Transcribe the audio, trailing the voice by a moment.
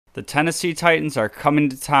The Tennessee Titans are coming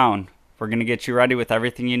to town. We're going to get you ready with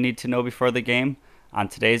everything you need to know before the game on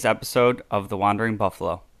today's episode of The Wandering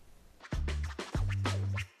Buffalo.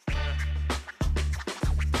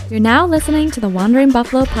 You're now listening to the Wandering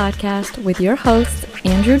Buffalo podcast with your hosts,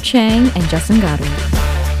 Andrew Chang and Justin Godwin.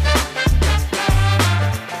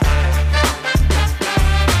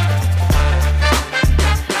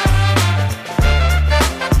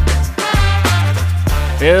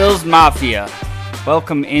 Bills Mafia,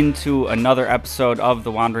 welcome into another episode of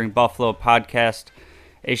the Wandering Buffalo podcast,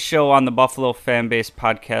 a show on the Buffalo Fanbase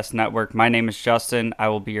Podcast Network. My name is Justin. I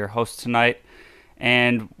will be your host tonight,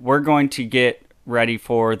 and we're going to get ready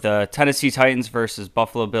for the Tennessee Titans versus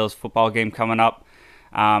Buffalo Bills football game coming up.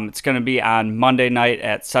 It's going to be on Monday night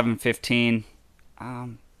at 7:15.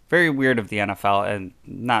 Very weird of the NFL, and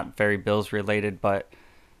not very Bills related, but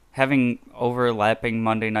having overlapping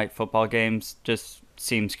Monday night football games just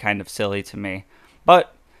seems kind of silly to me.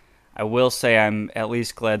 But I will say I'm at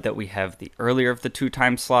least glad that we have the earlier of the two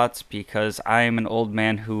time slots, because I am an old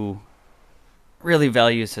man who really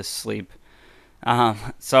values his sleep.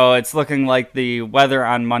 So it's looking like the weather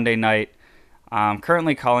on Monday night,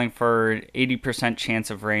 currently calling for 80% chance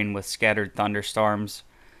of rain with scattered thunderstorms.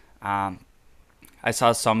 I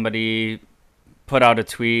saw somebody put out a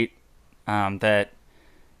tweet that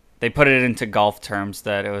they put it into golf terms,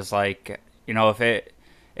 that it was like, you know,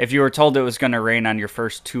 if you were told it was going to rain on your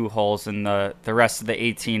first two holes and the rest of the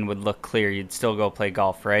 18 would look clear, you'd still go play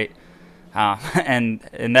golf, right? And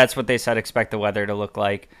that's what they said, expect the weather to look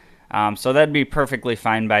like. So that'd be perfectly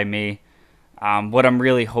fine by me. What I'm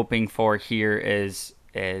really hoping for here is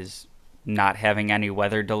not having any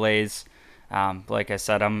weather delays. Like I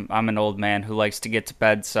said, I'm an old man who likes to get to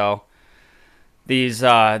bed, so these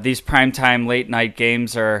primetime late night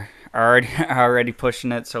games are already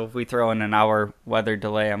pushing it. So if we throw in an hour weather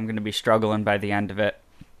delay, I'm going to be struggling by the end of it.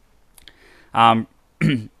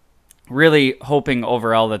 Really hoping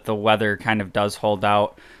overall that the weather kind of does hold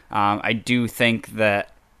out. I do think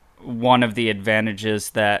that one of the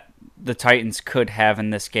advantages that the Titans could have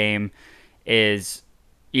in this game is,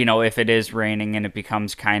 you know, if it is raining and it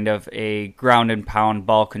becomes kind of a ground and pound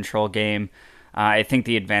ball control game, I think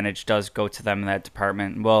the advantage does go to them in that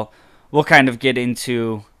department. Well, we'll kind of get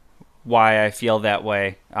into why I feel that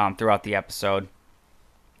way throughout the episode.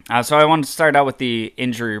 So I want to start out with the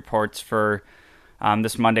injury reports for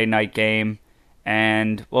this Monday night game,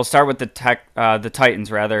 and we'll start with the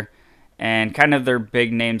Titans rather, and kind of their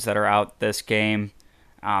big names that are out this game.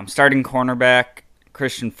 Starting cornerback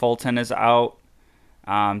Kristian Fulton is out.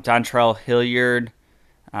 Dontrell Hilliard,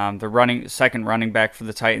 the second running back for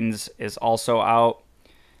the Titans, is also out.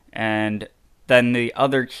 And then the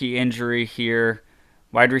other key injury here,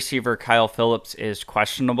 wide receiver Kyle Phillips is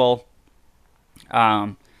questionable.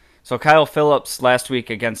 So Kyle Phillips last week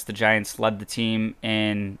against the Giants led the team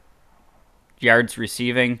in yards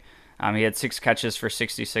receiving. He had 6 catches for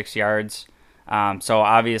 66 yards. So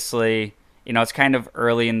obviously, you know, it's kind of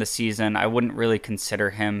early in the season. I wouldn't really consider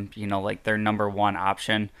him, you know, like their number one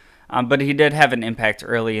option. But he did have an impact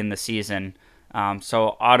early in the season.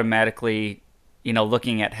 So automatically, you know,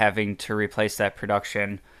 looking at having to replace that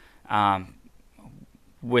production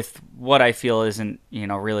with what I feel isn't, you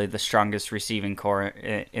know, really the strongest receiving core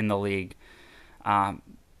in the league.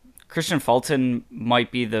 Kristian Fulton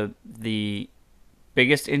might be the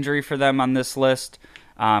biggest injury for them on this list,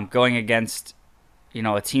 going against, you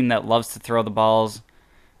know, a team that loves to throw the balls.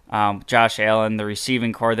 Josh Allen, the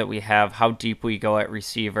receiving core that we have, how deep we go at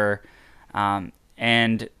receiver,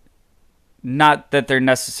 and not that they're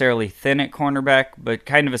necessarily thin at cornerback, but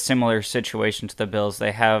kind of a similar situation to the Bills.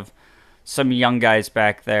 They have some young guys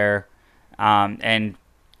back there, and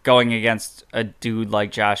going against a dude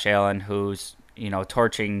like Josh Allen, who's, you know,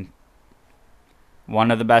 torching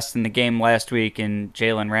one of the best in the game last week in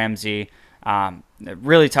Jalen Ramsey. A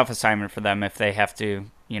really tough assignment for them if they have to,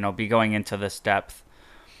 you know, be going into this depth.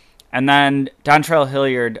 And then Dontrell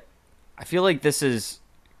Hilliard, I feel like this is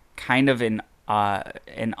kind of an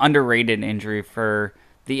underrated injury for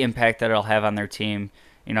the impact that it'll have on their team.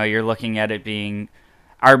 You know, you're looking at it being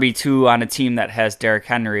RB2 on a team that has Derrick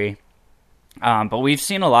Henry. But we've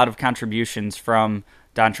seen a lot of contributions from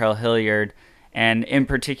Dontrell Hilliard, and in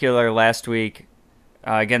particular last week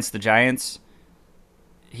against the Giants,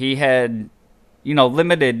 he had, you know,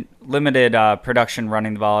 limited production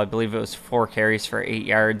running the ball. I believe it was 4 carries for 8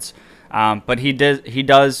 yards. But he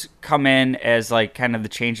does come in as like kind of the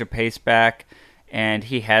change of pace back, and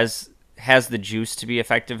he has the juice to be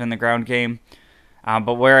effective in the ground game.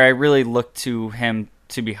 But where I really look to him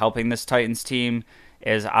to be helping this Titans team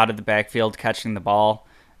is out of the backfield catching the ball.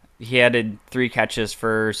 he added 3 catches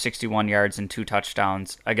for 61 yards and 2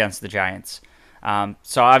 touchdowns against the Giants.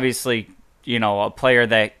 So obviously, a player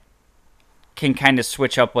that can kind of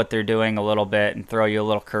switch up what they're doing a little bit and throw you a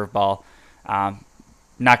little curveball.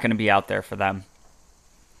 Not going to be out there for them.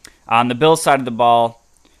 On the Bills side of the ball,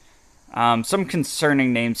 some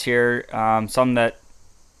concerning names here. Some that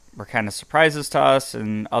were kind of surprises to us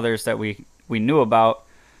and others that we knew about.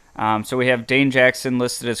 So we have Dane Jackson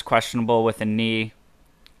listed as questionable with a knee.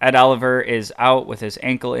 Ed Oliver is out with his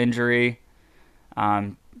ankle injury.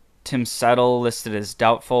 Tim Settle listed as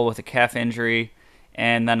doubtful with a calf injury.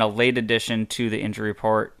 And then a late addition to the injury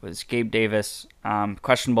report was Gabe Davis,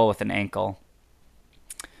 questionable with an ankle.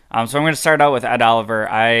 So I'm going to start out with Ed Oliver.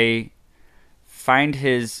 I find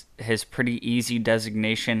his pretty easy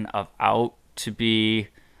designation of out to be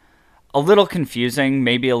a little confusing,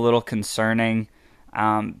 maybe a little concerning.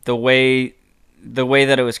 The way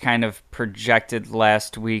that it was kind of projected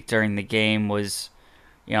last week during the game was,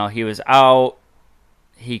 he was out.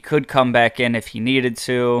 He could come back in if he needed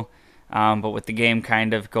to, but with the game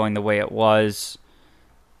kind of going the way it was,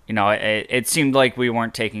 it seemed like we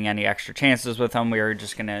weren't taking any extra chances with him. We were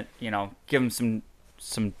just going to, give him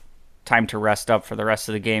some time to rest up for the rest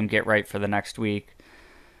of the game, get right for the next week.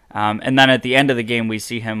 And then at the end of the game, we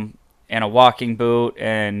see him in a walking boot,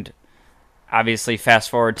 and obviously fast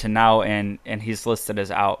forward to now, and he's listed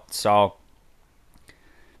as out. So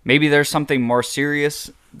maybe there's something more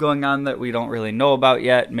serious going on that we don't really know about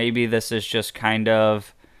yet. Maybe this is just kind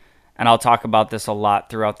of, and I'll talk about this a lot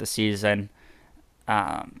throughout the season,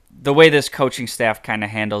 the way this coaching staff kind of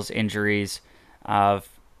handles injuries, of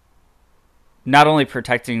not only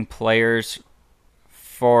protecting players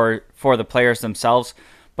for the players themselves,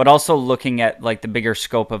 but also looking at like the bigger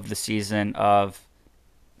scope of the season of,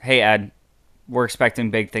 hey, Ed, we're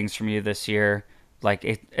expecting big things from you this year. Like,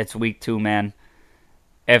 it's week 2, man.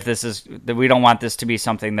 We don't want this to be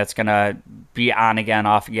something that's going to be on again,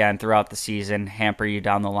 off again throughout the season, hamper you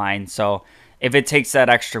down the line. So if it takes that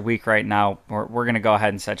extra week right now, we're going to go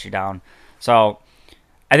ahead and set you down. So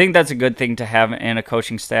I think that's a good thing to have in a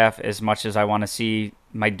coaching staff, as much as I want to see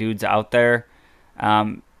my dudes out there.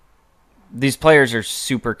 These players are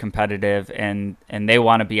super competitive, and they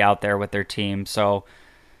want to be out there with their team. So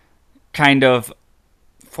kind of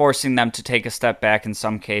forcing them to take a step back in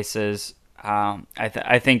some cases,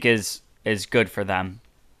 I think is good for them.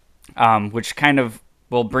 Which kind of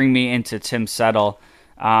will bring me into Tim Settle,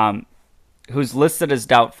 who's listed as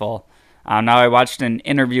doubtful. Now, I watched an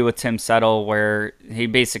interview with Tim Settle where he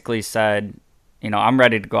basically said, I'm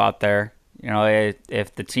ready to go out there.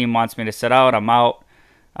 If the team wants me to sit out, I'm out.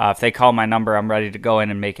 If they call my number, I'm ready to go in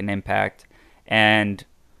and make an impact. And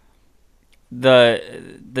the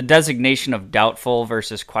designation of doubtful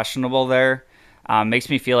versus questionable there makes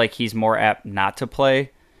me feel like he's more apt not to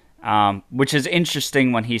play, which is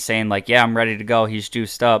interesting when he's saying, like, yeah, I'm ready to go. He's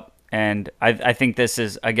juiced up. And I think this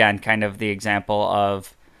is, again, kind of the example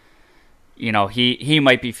of, he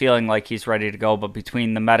might be feeling like he's ready to go, but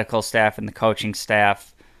between the medical staff and the coaching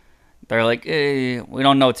staff, they're like, we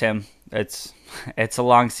don't know, Tim. It's a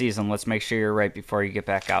long season. Let's make sure you're right before you get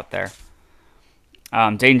back out there.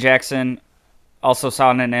 Dane Jackson also saw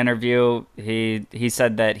in an interview, he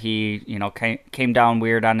said that he came down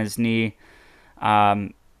weird on his knee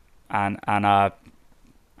on a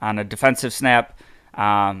defensive snap.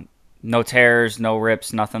 No tears, no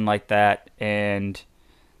rips, nothing like that. And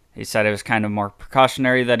he said it was kind of more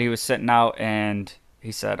precautionary that he was sitting out. And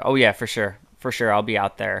he said, oh yeah, for sure, I'll be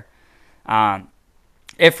out there.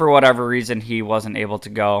 If for whatever reason he wasn't able to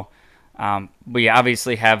go, we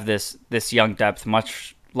obviously have this young depth,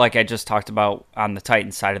 much like I just talked about on the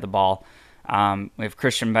Titans side of the ball. We have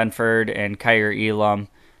Christian Benford and Kaiir Elam,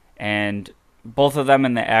 and both of them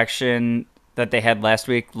in the action that they had last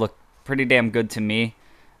week looked pretty damn good to me.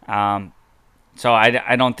 So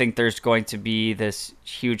I don't think there's going to be this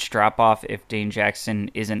huge drop-off if Dane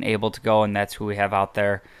Jackson isn't able to go, and that's who we have out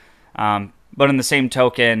there. But in the same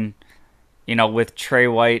token, with Trey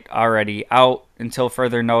White already out until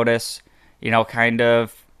further notice, kind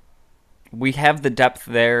of we have the depth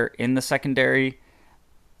there in the secondary.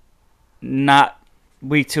 Not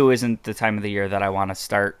week 2 isn't the time of the year that I want to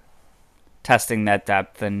start testing that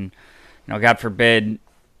depth, and God forbid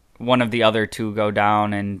one of the other two go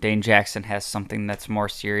down and Dane Jackson has something that's more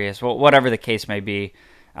serious. Well, whatever the case may be,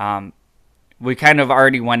 we kind of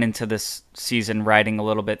already went into this season riding a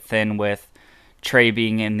little bit thin with Trey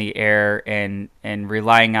being in the air and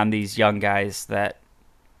relying on these young guys, that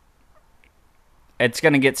it's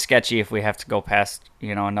going to get sketchy if we have to go past,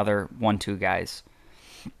 another 1-2 guys.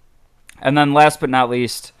 And then last but not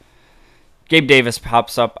least, Gabe Davis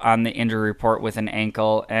pops up on the injury report with an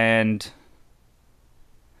ankle, and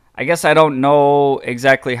I guess I don't know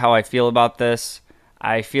exactly how I feel about this.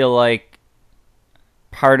 I feel like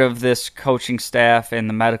part of this coaching staff and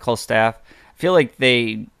the medical staff, I feel like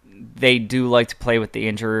they do like to play with the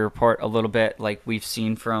injury report a little bit, like we've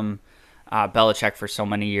seen from Belichick for so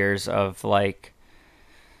many years, of like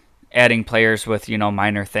adding players with,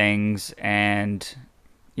 minor things and,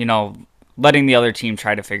 letting the other team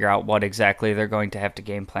try to figure out what exactly they're going to have to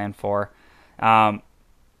game plan for.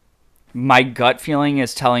 My gut feeling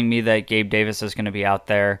is telling me that Gabe Davis is going to be out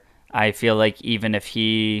there. I feel like even if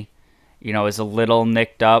he, is a little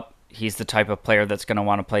nicked up, he's the type of player that's going to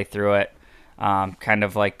want to play through it. Kind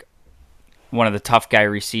of like one of the tough guy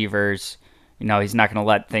receivers. He's not going to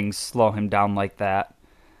let things slow him down like that.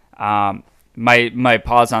 My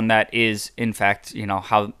pause on that is, in fact,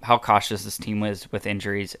 how cautious this team is with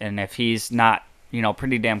injuries. And if he's not,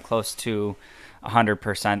 pretty damn close to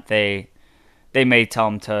 100%, they may tell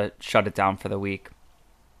him to shut it down for the week.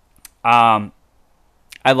 I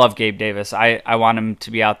love Gabe Davis. I want him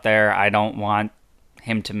to be out there. I don't want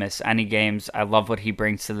him to miss any games. I love what he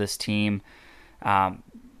brings to this team.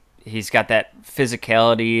 He's got that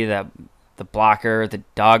physicality, the blocker, the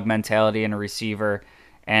dog mentality in a receiver,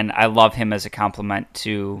 and I love him as a complement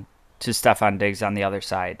to Stefon Diggs on the other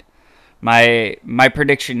side. My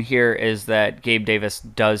prediction here is that Gabe Davis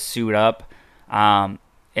does suit up and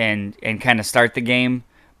kind of start the game,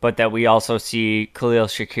 but that we also see Khalil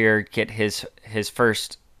Shakir get his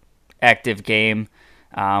first active game,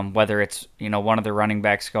 whether it's one of the running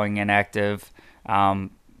backs going inactive,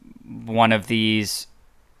 one of these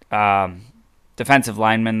defensive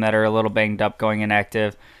linemen that are a little banged up going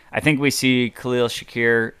inactive. I think we see Khalil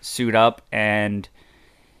Shakir suit up, and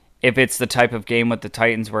if it's the type of game with the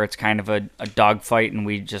Titans where it's kind of a dogfight and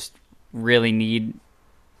we just really need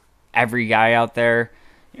every guy out there,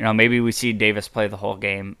 maybe we see Davis play the whole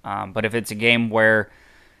game. But if it's a game where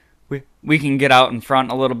we can get out in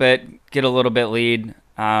front a little bit, get a little bit lead,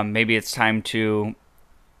 maybe it's time to,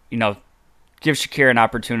 give Shakir an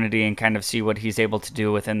opportunity and kind of see what he's able to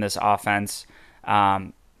do within this offense.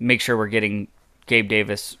 Make sure we're getting Gabe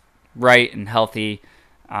Davis right and healthy,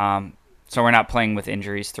 so we're not playing with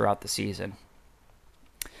injuries throughout the season.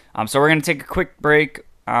 So we're going to take a quick break.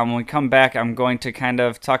 When we come back, I'm going to kind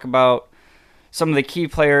of talk about some of the key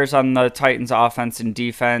players on the Titans offense and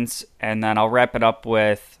defense, and then I'll wrap it up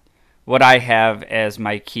with what I have as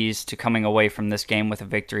my keys to coming away from this game with a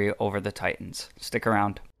victory over the Titans. Stick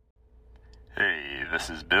around. Hey, this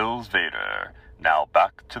is Bills Vader. Now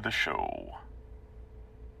back to the show.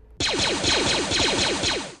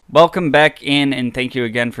 Welcome back in, and thank you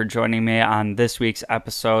again for joining me on this week's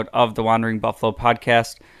episode of the Wandering Buffalo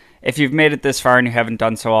podcast. If you've made it this far and you haven't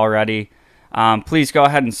done so already, please go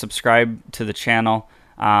ahead and subscribe to the channel.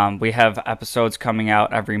 We have episodes coming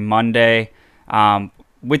out every Monday.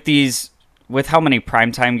 With how many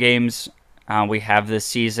primetime games we have this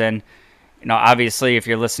season, obviously if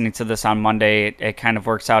you're listening to this on Monday, it kind of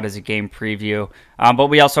works out as a game preview. But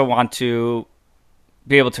we also want to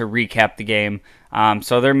be able to recap the game.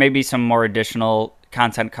 So there may be some more additional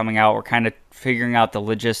content coming out. We're kind of figuring out the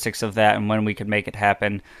logistics of that and when we could make it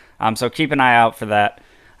happen. So keep an eye out for that.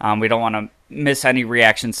 We don't want to miss any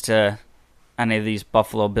reactions to any of these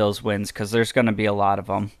Buffalo Bills wins because there's going to be a lot of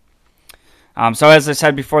them. So as I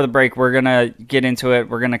said before the break, we're going to get into it.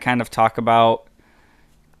 We're going to kind of talk about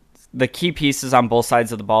the key pieces on both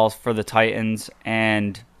sides of the ball for the Titans.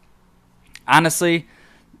 And honestly,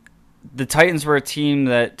 the Titans were a team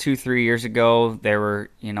that 2-3 years ago, they were,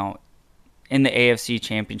 in the AFC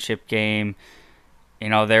Championship game. They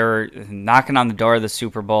were knocking on the door of the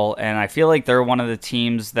Super Bowl. And I feel like they're one of the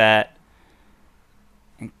teams that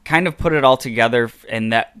kind of put it all together,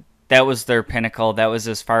 and that was their pinnacle. That was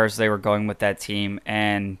as far as they were going with that team.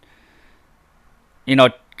 And,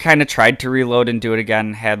 kind of tried to reload and do it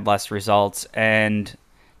again, had less results. And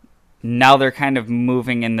now they're kind of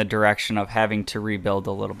moving in the direction of having to rebuild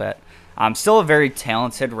a little bit. Still a very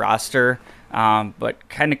talented roster, but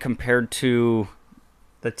kind of compared to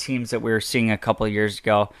the teams that we were seeing a couple of years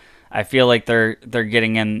ago, I feel like they're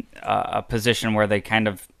getting in a position where they kind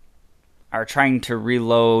of are trying to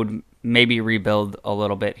reload, maybe rebuild a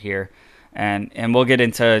little bit here. And we'll get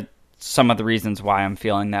into some of the reasons why I'm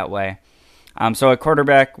feeling that way. So at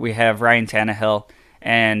quarterback, we have Ryan Tannehill,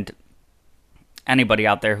 and anybody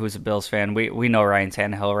out there who's a Bills fan, we know Ryan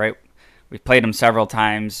Tannehill, right? We've played him several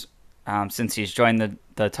times since he's joined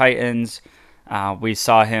the Titans. We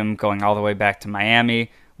saw him going all the way back to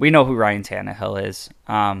Miami. We know who Ryan Tannehill is.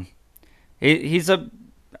 He's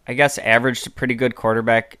I guess, average to pretty good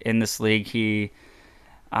quarterback in this league. He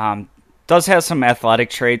does have some athletic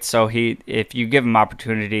traits, so if you give him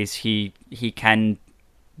opportunities, he can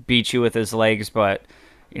beat you with his legs, but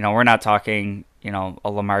we're not talking a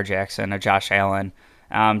Lamar Jackson, a Josh Allen,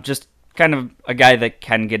 just kind of a guy that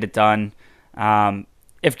can get it done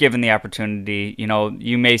if given the opportunity.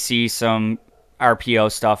 You may see some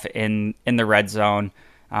RPO stuff in the red zone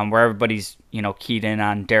where everybody's keyed in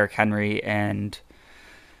on Derrick Henry, and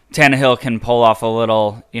Tannehill can pull off a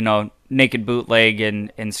little naked bootleg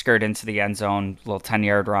and skirt into the end zone, little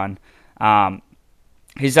 10-yard run.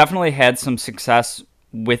 He's definitely had some success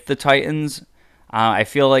with the Titans. I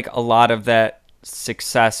feel like a lot of that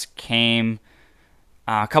success came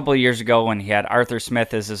a couple of years ago when he had Arthur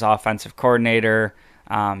Smith as his offensive coordinator.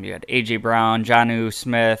 You had A.J. Brown, Jonnu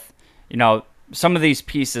Smith. Some of these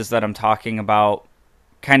pieces that I'm talking about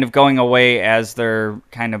kind of going away as they're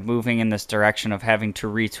kind of moving in this direction of having to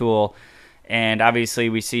retool. And obviously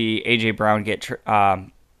we see A.J. Brown get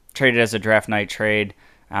traded as a draft night trade.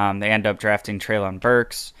 They end up drafting Treylon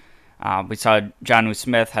Burks. We saw Jonnu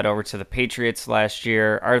Smith head over to the Patriots last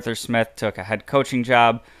year. Arthur Smith took a head coaching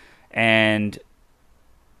job. And,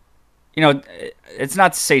 it's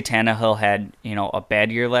not to say Tannehill had, a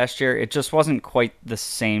bad year last year. It just wasn't quite the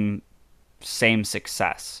same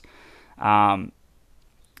success.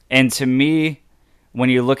 And to me, when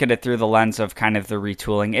you look at it through the lens of kind of the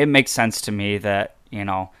retooling, it makes sense to me that,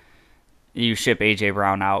 you ship A.J.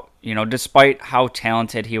 Brown out. Despite how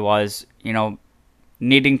talented he was,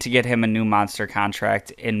 needing to get him a new monster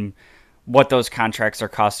contract in what those contracts are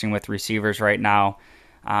costing with receivers right now.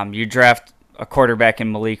 You draft a quarterback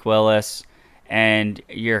in Malik Willis, and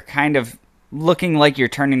you're kind of looking like you're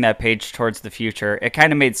turning that page towards the future. It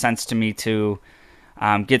kind of made sense to me to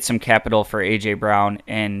get some capital for A.J. Brown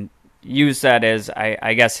and use that as,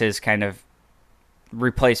 I guess, his kind of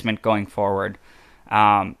replacement going forward.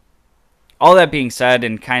 All that being said,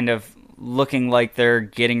 and kind of looking like they're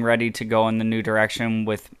getting ready to go in the new direction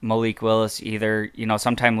with Malik Willis, either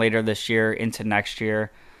sometime later this year into next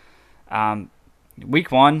year.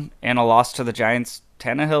 Week 1 and a loss to the Giants,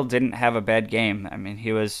 Tannehill didn't have a bad game. I mean,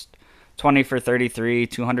 he was 20 for 33,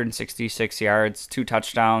 266 yards, 2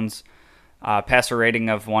 touchdowns, passer rating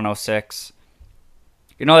of 106.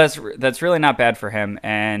 That's really not bad for him,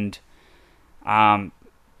 and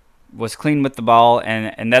was clean with the ball,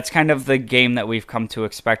 and that's kind of the game that we've come to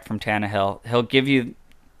expect from Tannehill. He'll give you,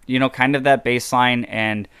 kind of that baseline,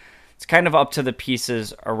 and it's kind of up to the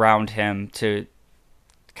pieces around him to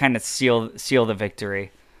kind of seal the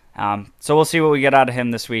victory. So we'll see what we get out of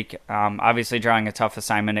him this week. Obviously drawing a tough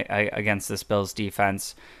assignment against this Bills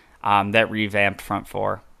defense, that revamped front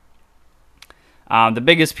four. The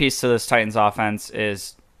biggest piece to this Titans offense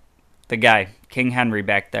is the guy, King Henry,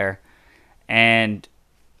 back there. And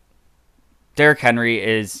Derrick Henry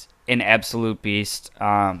is an absolute beast.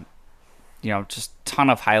 Just ton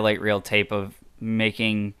of highlight reel tape of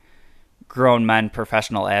making grown men,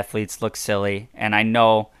 professional athletes look silly. And I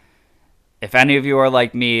know if any of you are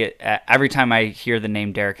like me, every time I hear the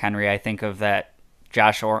name Derrick Henry, I think of that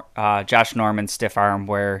Josh Norman stiff arm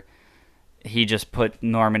where he just put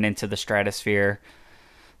Norman into the stratosphere.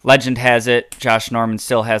 Legend has it, Josh Norman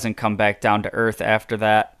still hasn't come back down to earth after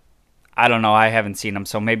that. I don't know. I haven't seen him,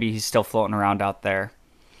 so maybe he's still floating around out there.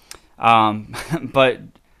 But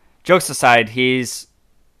jokes aside, he's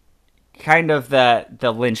kind of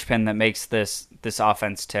the linchpin that makes this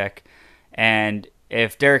offense tick. And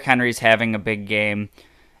if Derrick Henry's having a big game,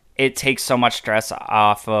 it takes so much stress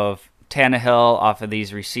off of Tannehill, off of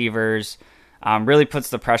these receivers, really puts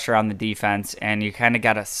the pressure on the defense, and you kind of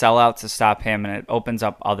got to sell out to stop him, and it opens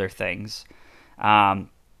up other things.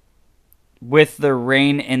 With the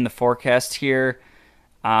rain in the forecast here,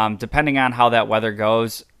 depending on how that weather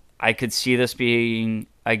goes, I could see this being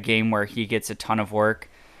a game where he gets a ton of work.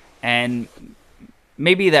 And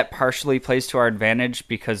maybe that partially plays to our advantage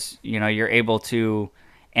because, you're able to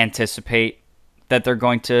anticipate that they're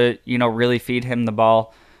going to, really feed him the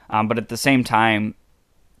ball. But at the same time,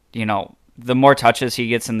 the more touches he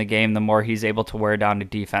gets in the game, the more he's able to wear down the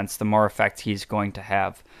defense, the more effect he's going to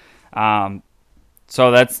have.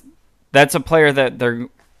 So that's a player that they're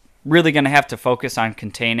really going to have to focus on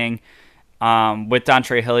containing. With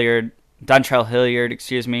Dontrell Hilliard,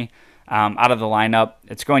 out of the lineup,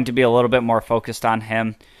 it's going to be a little bit more focused on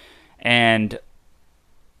him. And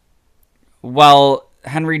while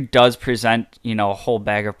Henry does present, a whole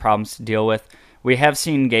bag of problems to deal with, we have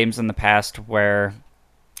seen games in the past where,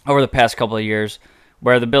 over the past couple of years,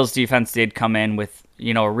 where the Bills defense did come in with,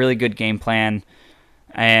 a really good game plan,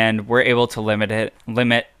 and we're able to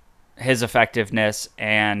limit his effectiveness.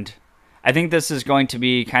 And I think this is going to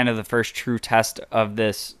be kind of the first true test of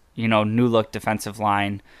this, new look defensive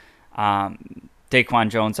line. Daquan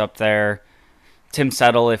Jones up there, Tim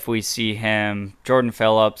Settle if we see him, Jordan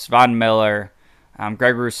Phillips, Von Miller,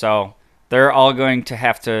 Greg Rousseau. They're all going to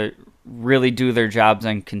have to really do their jobs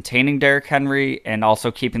in containing Derrick Henry and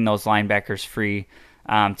also keeping those linebackers free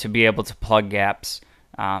to be able to plug gaps.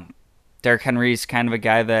 Derrick Henry's kind of a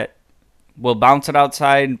guy that will bounce it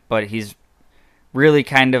outside, but he's really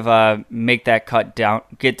kind of make that cut down,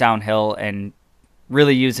 get downhill, and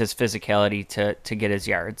really use his physicality to get his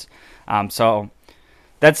yards. So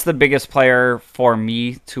that's the biggest player for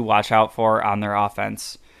me to watch out for on their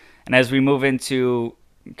offense. And as we move into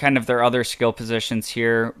kind of their other skill positions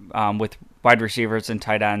here with wide receivers and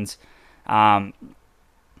tight ends,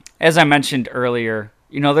 as I mentioned earlier,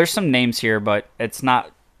 there's some names here, but it's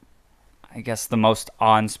not, I guess, the most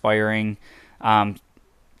awe-inspiring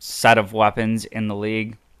set of weapons in the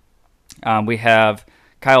league. We have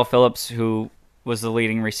Kyle Phillips, who was the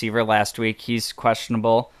leading receiver last week. He's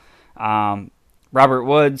questionable. Robert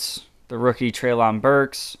Woods, the rookie Treylon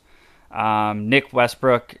Burks, Nick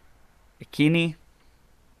Westbrook-Ikhine,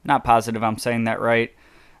 not positive I'm saying that right,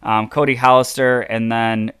 Cody Hollister, and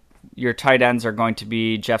then your tight ends are going to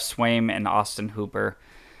be Jeff Swaim and Austin Hooper.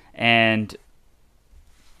 And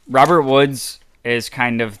Robert Woods is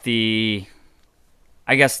kind of the,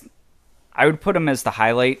 I guess I would put him as the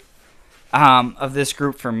highlight of this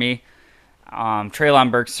group for me. Treylon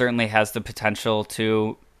Burks certainly has the potential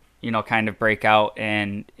to, kind of break out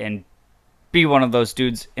and be one of those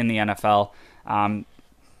dudes in the NFL.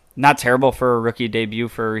 Not terrible for a rookie debut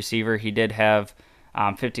for a receiver. He did have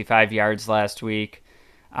 55 yards last week.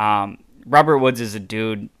 Robert Woods is a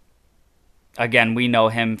dude. Again, we know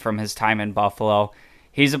him from his time in Buffalo.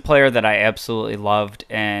 He's a player that I absolutely loved,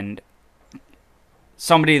 and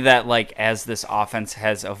somebody that, like, as this offense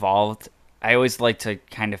has evolved, I always like to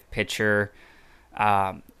kind of picture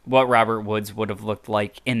what Robert Woods would have looked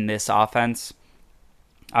like in this offense.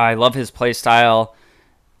 I love his play style.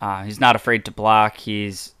 He's not afraid to block.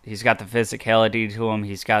 He's got the physicality to him.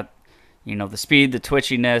 He's got, the speed, the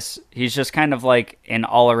twitchiness. He's just kind of like an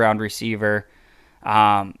all-around receiver.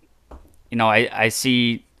 I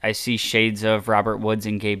see shades of Robert Woods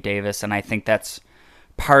and Gabe Davis, and I think that's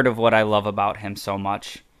part of what I love about him so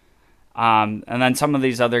much. And then some of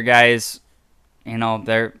these other guys,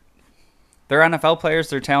 they're NFL players.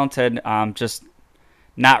 They're talented, just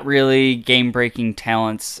not really game-breaking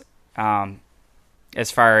talents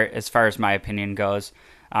as far as my opinion goes.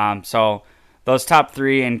 So those top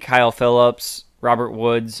three, and Kyle Phillips, Robert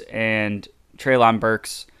Woods, and Treylon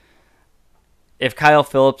Burks. If Kyle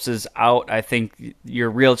Phillips is out, I think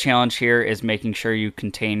your real challenge here is making sure you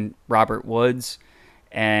contain Robert Woods,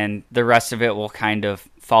 and the rest of it will kind of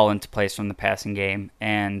fall into place from the passing game.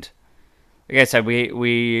 And like I said,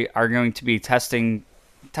 we are going to be testing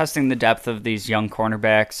the depth of these young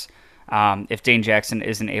cornerbacks if Dane Jackson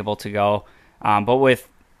isn't able to go. But with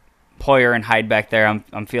Poyer and Hyde back there,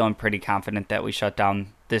 I'm feeling pretty confident that we shut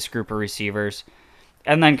down this group of receivers.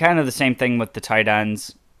 And then kind of the same thing with the tight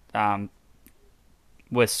ends,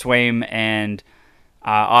 with Swaim and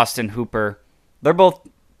Austin Hooper. They're both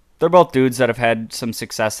dudes that have had some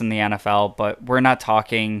success in the NFL, but we're not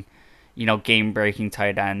talking, game-breaking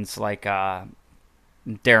tight ends like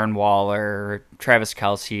Darren Waller, Travis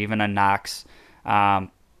Kelce, even a Knox.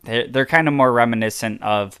 They're kind of more reminiscent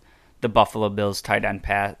of the Buffalo Bills tight end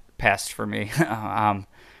past for me,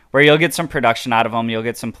 where you'll get some production out of them. You'll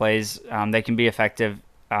get some plays. They can be effective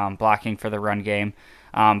blocking for the run game,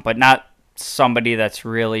 but not somebody that's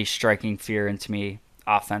really striking fear into me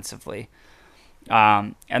offensively.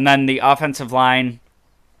 And then the offensive line,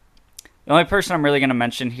 the only person I'm really going to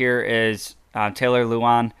mention here is Taylor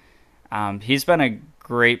Lewan. He's been a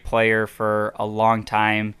great player for a long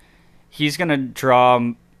time. He's going to draw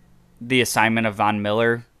the assignment of Von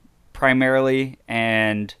Miller primarily,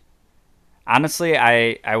 and honestly,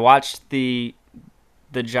 I watched the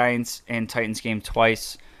Giants and Titans game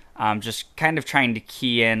twice, just kind of trying to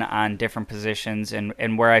key in on different positions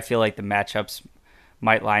and where I feel like the matchups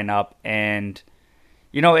might line up. And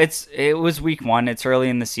it was week one. It's early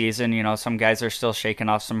in the season. Some guys are still shaking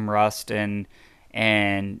off some rust and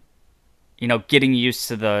getting used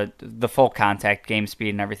to the full contact game speed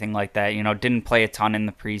and everything like that. Didn't play a ton in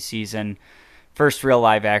the preseason, first real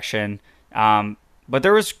live action. But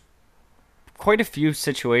there was quite a few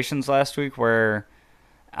situations last week where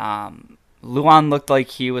Lewan looked like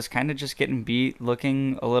he was kind of just getting beat,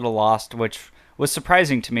 looking a little lost, which was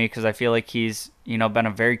surprising to me because I feel like he's been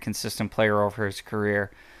a very consistent player over his career.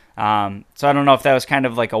 So I don't know if that was kind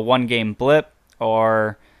of like a one-game blip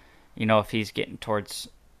or if he's getting towards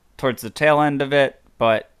the tail end of it,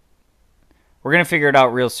 but we're going to figure it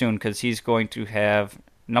out real soon because he's going to have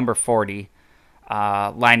number 40,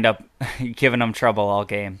 lined up giving them trouble all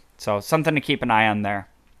game. So something to keep an eye on there.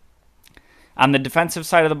 On the defensive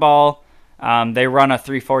side of the ball, they run a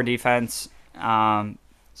 3-4 defense.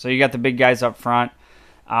 So you got the big guys up front.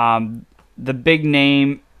 The big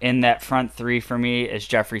name in that front three for me is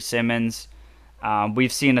Jeffrey Simmons.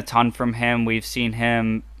 We've seen a ton from him. We've seen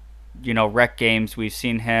him, wreck games. We've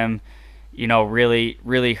seen him, really,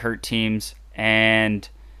 really hurt teams. And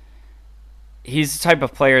he's the type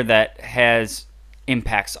of player that has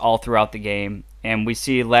impacts all throughout the game. And we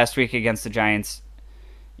see last week against the Giants,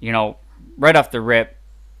 right off the rip,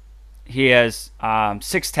 he has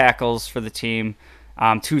 6 tackles for the team,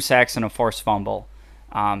 2 sacks, and a forced fumble.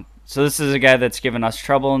 So this is a guy that's given us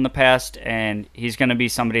trouble in the past, and he's going to be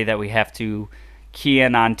somebody that we have to key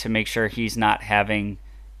in on to make sure he's not having,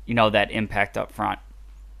 that impact up front.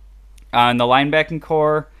 In the linebacking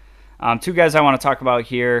core, 2 guys I want to talk about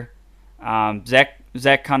here.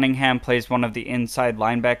 Zach Cunningham plays one of the inside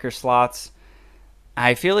linebacker slots.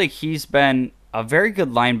 I feel like he's been a very good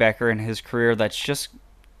linebacker in his career that's just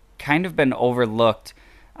kind of been overlooked,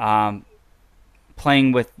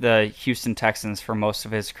 playing with the Houston Texans for most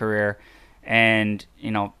of his career, and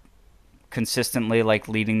consistently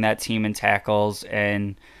leading that team in tackles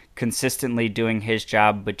and consistently doing his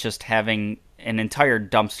job, but just having an entire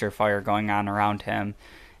dumpster fire going on around him.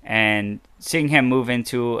 And seeing him move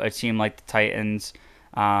into a team like the Titans,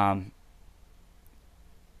 I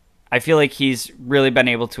feel like he's really been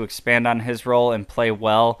able to expand on his role and play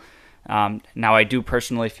well. Now, I do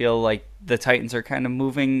personally feel like the Titans are kind of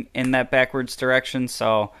moving in that backwards direction,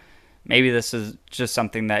 so maybe this is just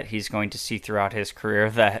something that he's going to see throughout his career,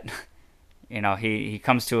 that he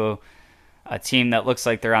comes to a team that looks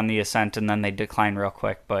like they're on the ascent and then they decline real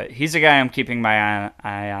quick. But he's a guy I'm keeping my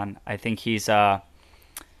eye on. I think he's a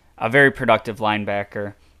very productive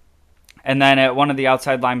linebacker. And then at one of the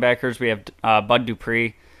outside linebackers, we have Bud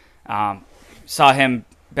Dupree. Saw him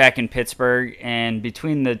back in Pittsburgh, and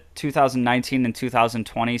between the 2019 and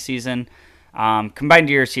 2020 season, combined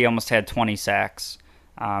years, he almost had 20 sacks.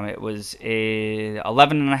 It was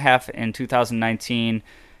 11.5 in 2019,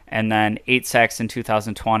 and then 8 sacks in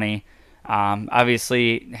 2020.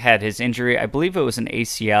 Obviously had his injury. I believe it was an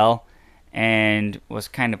ACL, and was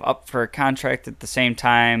kind of up for a contract at the same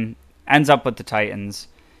time. Ends up with the Titans,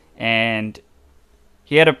 and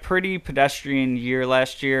he had a pretty pedestrian year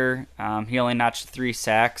last year. He only notched 3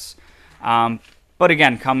 sacks. But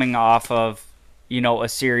again, coming off of, a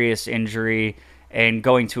serious injury and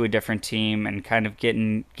going to a different team and kind of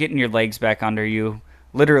getting your legs back under you,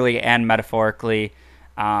 literally and metaphorically,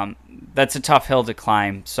 that's a tough hill to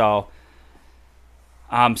climb. So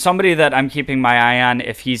somebody that I'm keeping my eye on,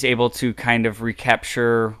 if he's able to kind of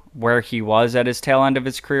recapture where he was at his tail end of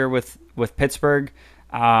his career with Pittsburgh,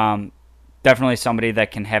 definitely somebody that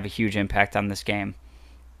can have a huge impact on this game.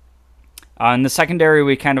 In the secondary,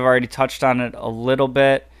 we kind of already touched on it a little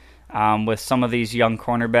bit with some of these young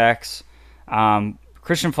cornerbacks.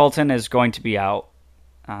 Christian Fulton is going to be out.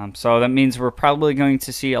 So that means we're probably going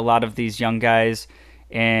to see a lot of these young guys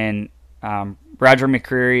in Roger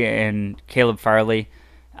McCreary and Caleb Farley.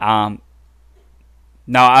 Now,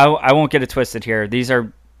 I won't get it twisted here. These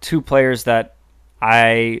are 2 players that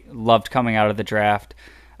I loved coming out of the draft.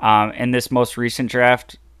 In this most recent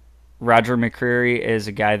draft, Roger McCreary is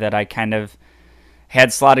a guy that I kind of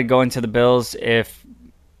had slotted going to the Bills if,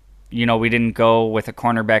 we didn't go with a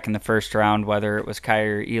cornerback in the first round, whether it was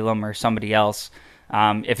Kaiir Elam or somebody else.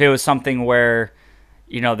 If it was something where,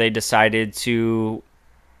 they decided to,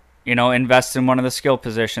 invest in one of the skill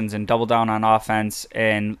positions and double down on offense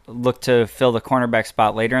and look to fill the cornerback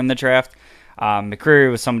spot later in the draft, McCreary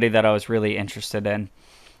was somebody that I was really interested in.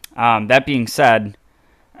 That being said,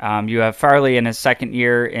 you have Farley in his second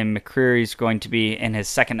year, and McCreary's going to be in his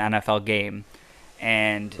second NFL game.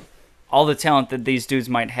 And all the talent that these dudes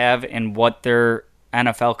might have and what their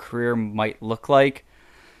NFL career might look like,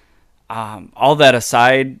 all that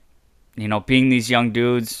aside, being these young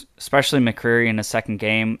dudes, especially McCreary in his second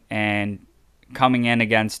game, and coming in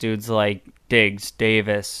against dudes like Diggs,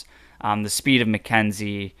 Davis, the speed of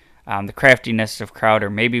McKenzie, the craftiness of Crowder,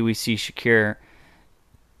 maybe we see Shakir.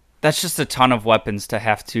 That's just a ton of weapons to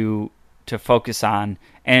have to focus on.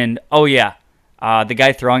 And, the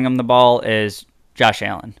guy throwing him the ball is Josh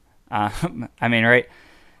Allen. Right?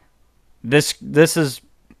 This is,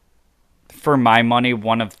 for my money,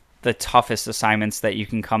 one of the toughest assignments that you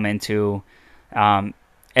can come into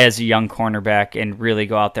as a young cornerback and really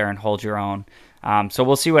go out there and hold your own. So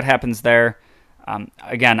we'll see what happens there.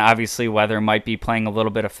 Again, obviously, weather might be playing a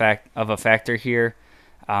little bit of a factor here.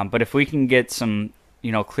 But if we can get some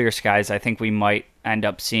clear skies, I think we might end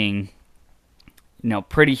up seeing,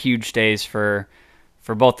 pretty huge days for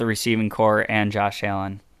both the receiving core and Josh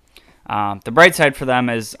Allen. The bright side for them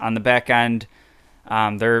is on the back end,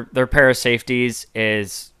 their pair of safeties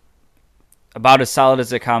is about as solid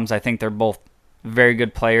as it comes. I think they're both very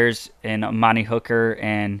good players in Amani Hooker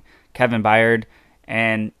and Kevin Byard.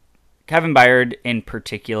 And Kevin Byard in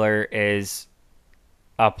particular is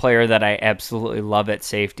a player that I absolutely love at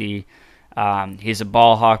safety. He's a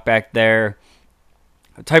ball hawk back there,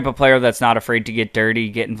 a type of player that's not afraid to get dirty,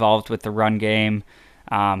 get involved with the run game,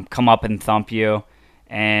 come up and thump you,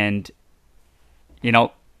 and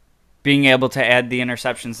being able to add the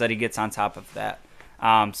interceptions that he gets on top of that.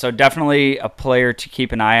 So definitely a player to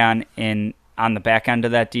keep an eye on the back end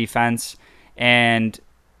of that defense. And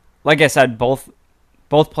like I said, both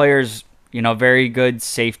players, very good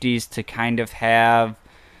safeties to kind of have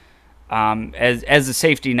as a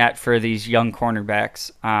safety net for these young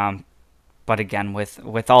cornerbacks. But again,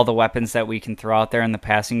 with all the weapons that we can throw out there in the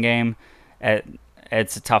passing game,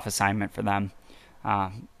 it's a tough assignment for them.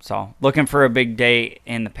 So looking for a big day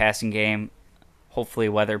in the passing game, hopefully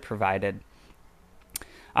weather provided.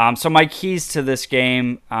 So my keys to this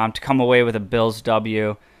game, to come away with a Bills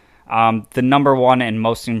W, the number one and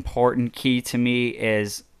most important key to me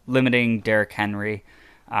is limiting Derrick Henry.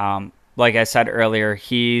 Like I said earlier,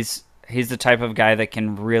 he's the type of guy that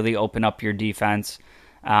can really open up your defense.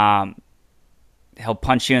 He'll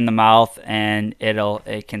punch you in the mouth, and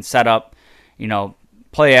it can set up,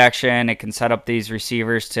 play action. It can set up these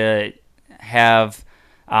receivers to have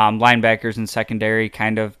linebackers and secondary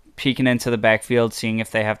kind of peeking into the backfield, seeing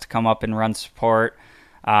if they have to come up and run support.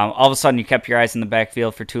 All of a sudden, you kept your eyes in the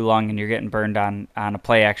backfield for too long, and you're getting burned on a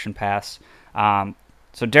play action pass.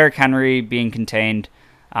 So Derrick Henry being contained,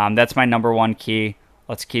 that's my number one key.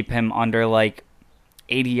 Let's keep him under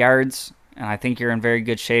 80 yards, and I think you're in very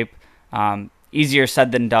good shape. Easier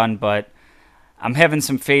said than done, but I'm having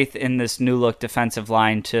some faith in this new look defensive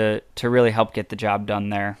line to really help get the job done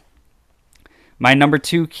there. My number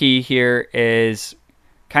two key here is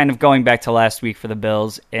kind of going back to last week for the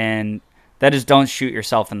Bills, and that is don't shoot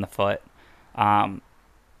yourself in the foot.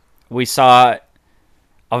 We saw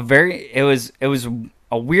it was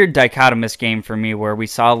a weird dichotomous game for me where we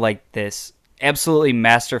saw this absolutely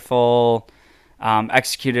masterful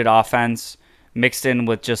executed offense mixed in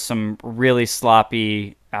with just some really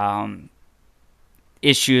sloppy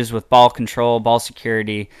issues with ball control, ball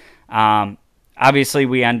security. Obviously,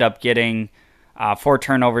 we end up getting 4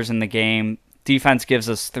 turnovers in the game. Defense gives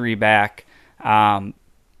us 3 back.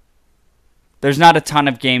 There's not a ton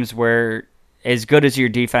of games where, as good as your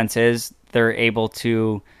defense is, they're able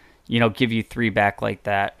to, give you 3 back like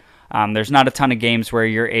that. There's not a ton of games where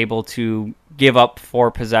you're able to give up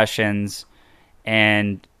 4 possessions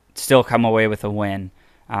and still come away with a win.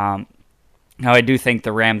 Now, I do think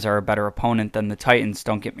the Rams are a better opponent than the Titans,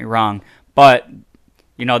 don't get me wrong. But,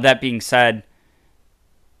 that being said,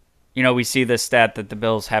 we see this stat that the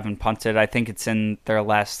Bills haven't punted. I think it's in their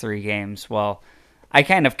last 3 games. Well, I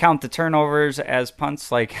kind of count the turnovers as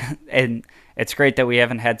punts, and it's great that we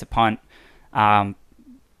haven't had to punt.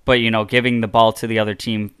 But, giving the ball to the other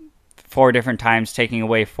team 4 different times, taking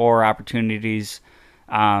away 4 opportunities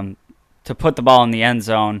to put the ball in the end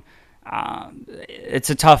zone,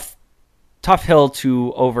 it's a tough hill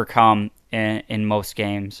to overcome in most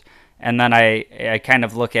games. And then I kind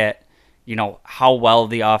of look at, how well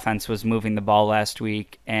the offense was moving the ball last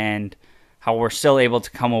week and how we're still able to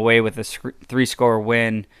come away with a 3-score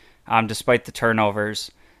win despite the turnovers.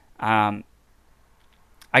 I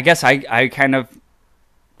guess I kind of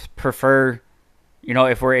prefer,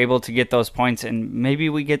 if we're able to get those points and maybe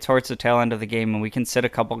we get towards the tail end of the game and we can sit a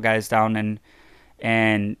couple guys down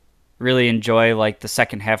and really enjoy the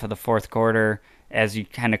second half of the fourth quarter as you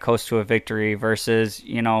kind of coast to a victory versus,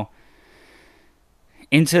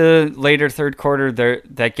 into later third quarter,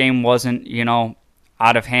 that game wasn't,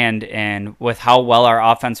 out of hand. And with how well our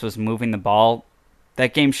offense was moving the ball,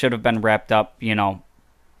 that game should have been wrapped up,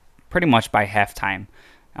 pretty much by halftime.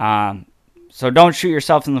 So don't shoot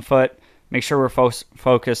yourself in the foot. Make sure we're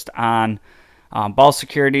focused on ball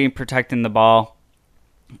security, protecting the ball.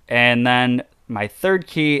 And then my third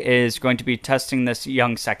key is going to be testing this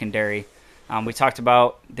young secondary. We talked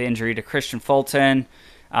about the injury to Christian Fulton,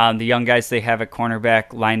 the young guys they have at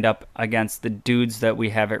cornerback lined up against the dudes that we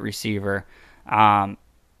have at receiver. To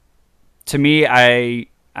me,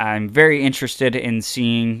 I'm very interested in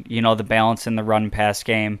seeing, the balance in the run-pass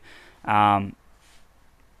game,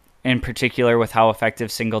 in particular with how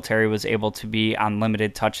effective Singletary was able to be on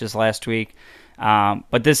limited touches last week.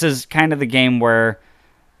 But this is kind of the game where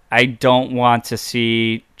I don't want to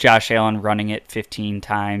see Josh Allen running it 15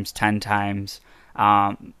 times, 10 times.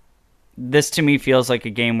 this to me feels like a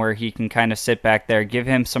game where he can kind of sit back there, give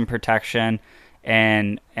him some protection,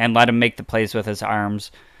 and let him make the plays with his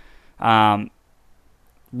arms.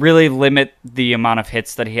 Really limit the amount of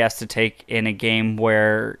hits that he has to take in a game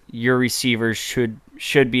where your receivers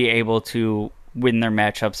should be able to win their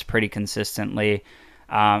matchups pretty consistently,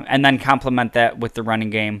 and then complement that with the running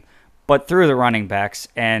game, but through the running backs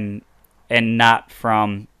and not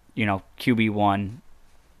from QB1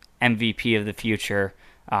 MVP of the future,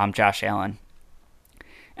 Josh Allen.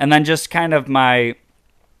 And then just kind of my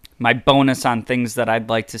bonus on things that I'd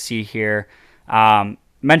like to see here.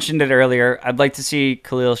 Mentioned it earlier. I'd like to see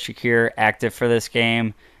Khalil Shakir active for this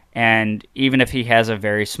game, and even if he has a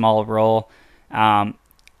very small role,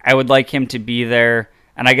 I would like him to be there.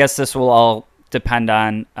 And I guess this will all depend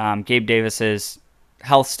on Gabe Davis's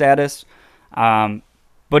health status.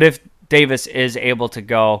 But if Davis is able to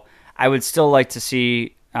go, I would still like to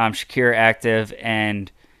see Shakir active,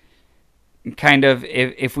 and kind of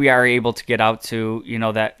if we are able to get out to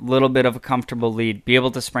that little bit of a comfortable lead, be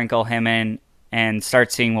able to sprinkle him in and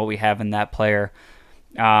start seeing what we have in that player,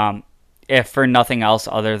 if for nothing else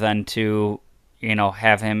other than to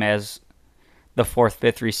have him as the 4th,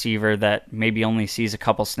 5th receiver that maybe only sees a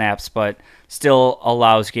couple snaps, but still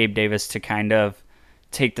allows Gabe Davis to kind of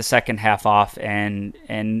take the second half off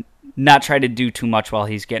and not try to do too much while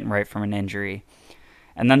he's getting right from an injury.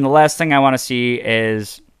 And then the last thing I want to see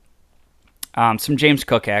is some James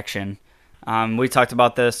Cook action. We talked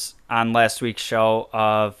about this on last week's show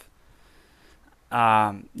of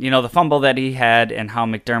the fumble that he had and how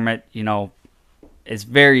McDermott, is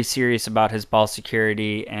very serious about his ball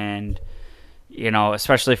security, and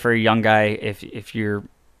especially for a young guy, if you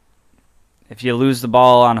lose the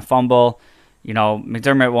ball on a fumble,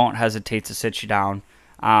 McDermott won't hesitate to sit you down.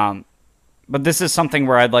 But this is something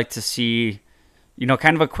where I'd like to see,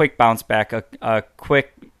 kind of a quick bounce back, a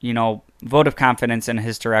quick, vote of confidence in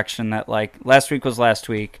his direction that, like, last week was last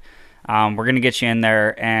week. We're going to get you in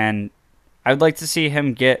there, and I'd like to see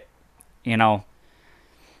him get, in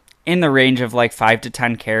the range of like 5 to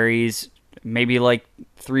 10 carries, maybe like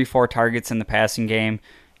 3-4 targets in the passing game.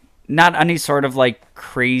 Not any sort of like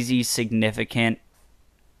crazy significant,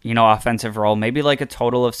 offensive role. Maybe like a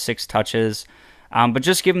total of 6 touches. But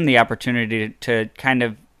just give him the opportunity to kind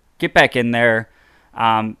of get back in there,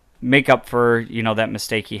 make up for, that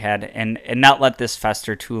mistake he had, and not let this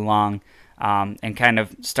fester too long. And kind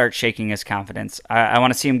of start shaking his confidence. I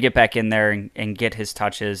want to see him get back in there and get his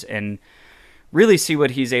touches and really see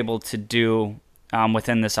what he's able to do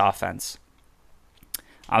within this offense.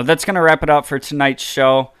 That's going to wrap it up for tonight's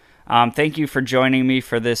show. Thank you for joining me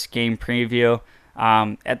for this game preview.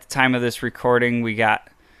 At the time of this recording, we got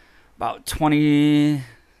about 20,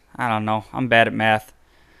 I don't know, I'm bad at math.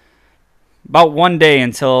 About 1 day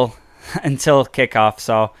until kickoff.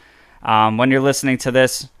 So when you're listening to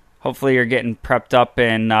this, hopefully you're getting prepped up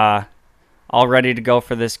and all ready to go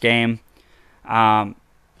for this game.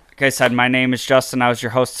 Like I said, my name is Justin. I was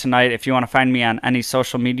your host tonight. If you want to find me on any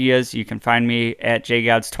social medias, you can find me at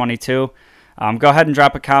jgods22. Go ahead and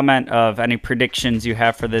drop a comment of any predictions you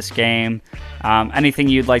have for this game, anything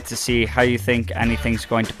you'd like to see, how you think anything's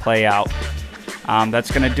going to play out.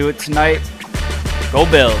 That's going to do it tonight. Go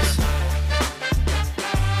Bills!